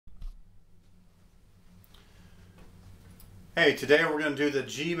Hey, today we're going to do the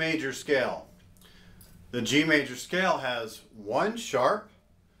G major scale. The G major scale has one sharp.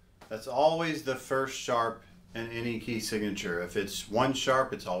 That's always the first sharp in any key signature. If it's one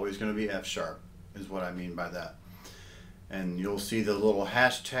sharp, it's always going to be F sharp, is what I mean by that. And you'll see the little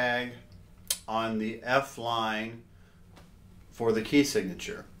hashtag on the F line for the key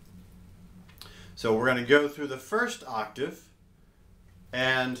signature. So we're going to go through the first octave,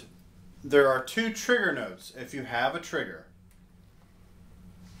 and there are two trigger notes if you have a trigger.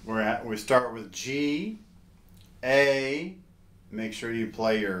 We start with G, A, make sure you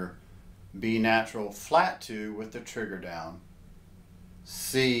play your B natural flat 2 with the trigger down,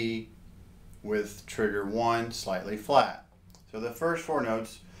 C with trigger 1 slightly flat. So the first four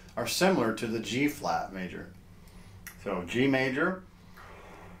notes are similar to the G flat major. So G major,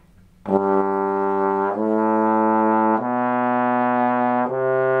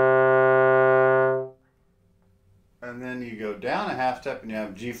 and then you go down a half step and you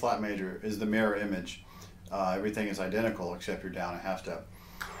have G flat major is the mirror image. Everything is identical except you're down a half step.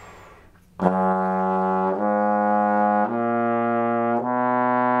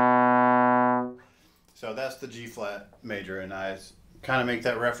 So that's the G flat major, and I kind of make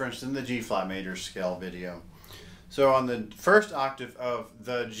that reference in the G flat major scale video. So on the first octave of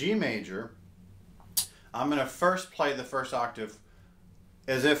the G major, I'm going to first play the first octave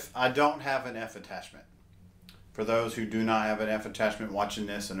as if I don't have an F attachment. For those who do not have an F attachment watching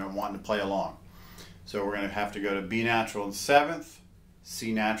this and are wanting to play along. So we're going to have to go to B natural in 7th,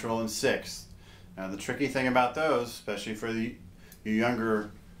 C natural in 6th. Now the tricky thing about those, especially for you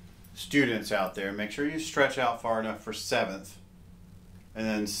younger students out there, make sure you stretch out far enough for 7th and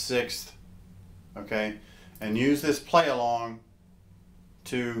then 6th, okay? And use this play along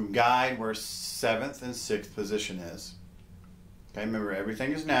to guide where 7th and 6th position is. Okay, remember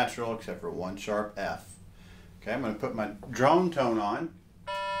everything is natural except for one sharp F. Okay, I'm going to put my drone tone on.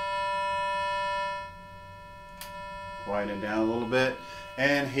 Widen it down a little bit.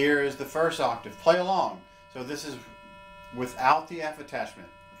 And here is the first octave. Play along. So this is without the F attachment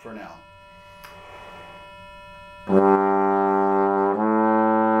for now.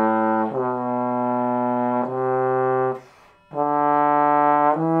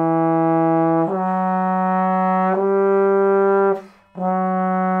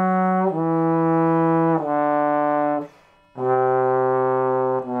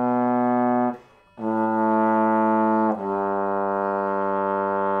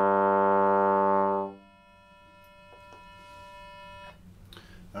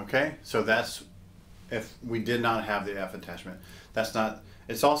 Okay, so that's if we did not have the F attachment. That's not,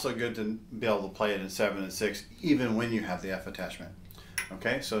 it's also good to be able to play it in 7 and 6 even when you have the F attachment.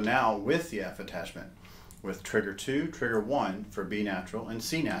 Okay, so now with the F attachment, with trigger 2, trigger 1 for B natural and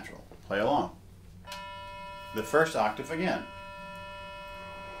C natural. Play along. The first octave again.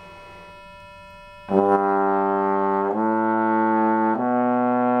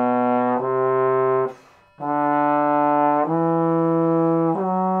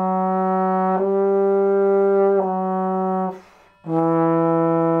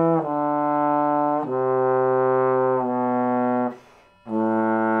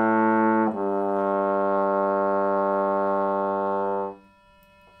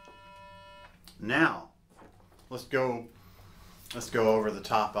 Now, let's go over the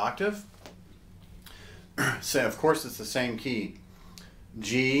top octave. So of course it's the same key.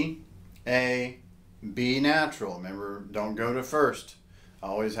 G, A, B natural. Remember, don't go to first. I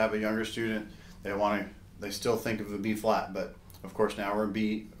always have a younger student, they still think of the B flat, but of course now we're in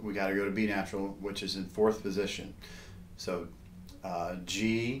B, we got to go to B natural, which is in 4th position. So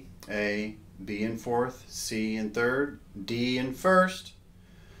G, A, B in 4th, C in 3rd, D in 1st,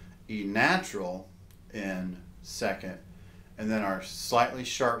 E natural in 2nd, and then our slightly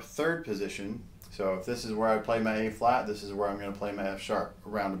sharp 3rd position. So if this is where I play my A flat, this is where I'm going to play my F sharp,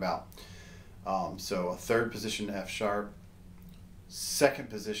 roundabout. So a 3rd position F sharp, 2nd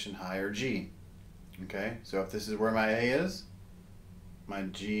position higher G. Okay, so if this is where my A is, my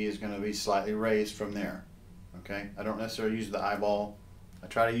G is going to be slightly raised from there. Okay, I don't necessarily use the eyeball, I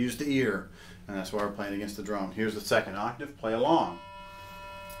try to use the ear, and that's why we're playing against the drone. Here's the second octave, play along.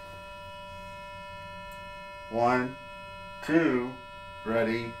 1, 2,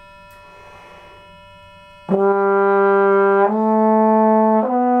 ready.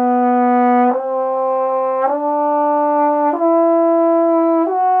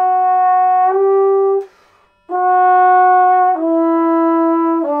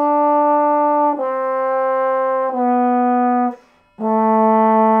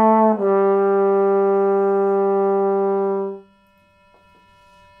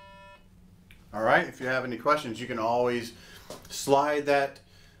 If you have any questions, you can always slide that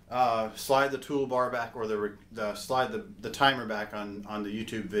slide the toolbar back, or slide the timer back on the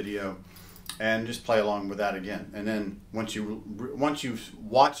YouTube video, and just play along with that again. And then once you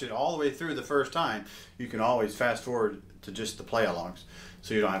watch it all the way through the first time, you can always fast forward to just the play alongs,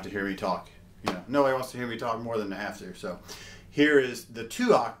 so you don't have to hear me talk. You know, nobody wants to hear me talk more than I have to. So here is the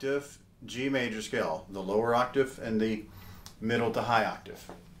 2-octave G major scale, the lower octave and the middle to high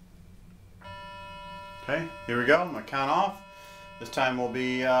octave. Okay, here we go. I'm going to count off. This time will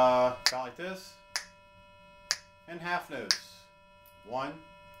be kind of like this, and half notes. 1,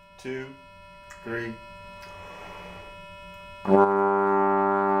 2, 3.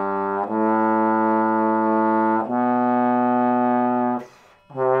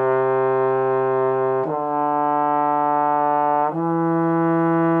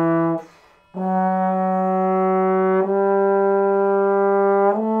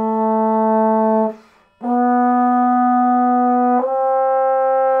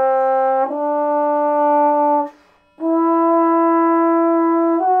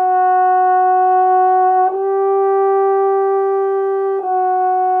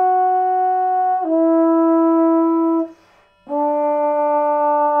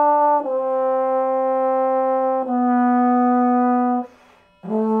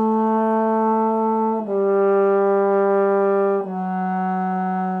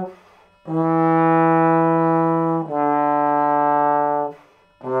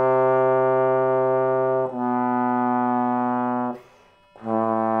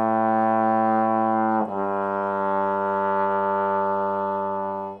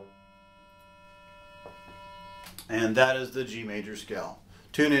 And that is the G major scale.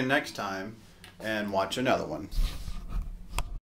 Tune in next time and watch another one.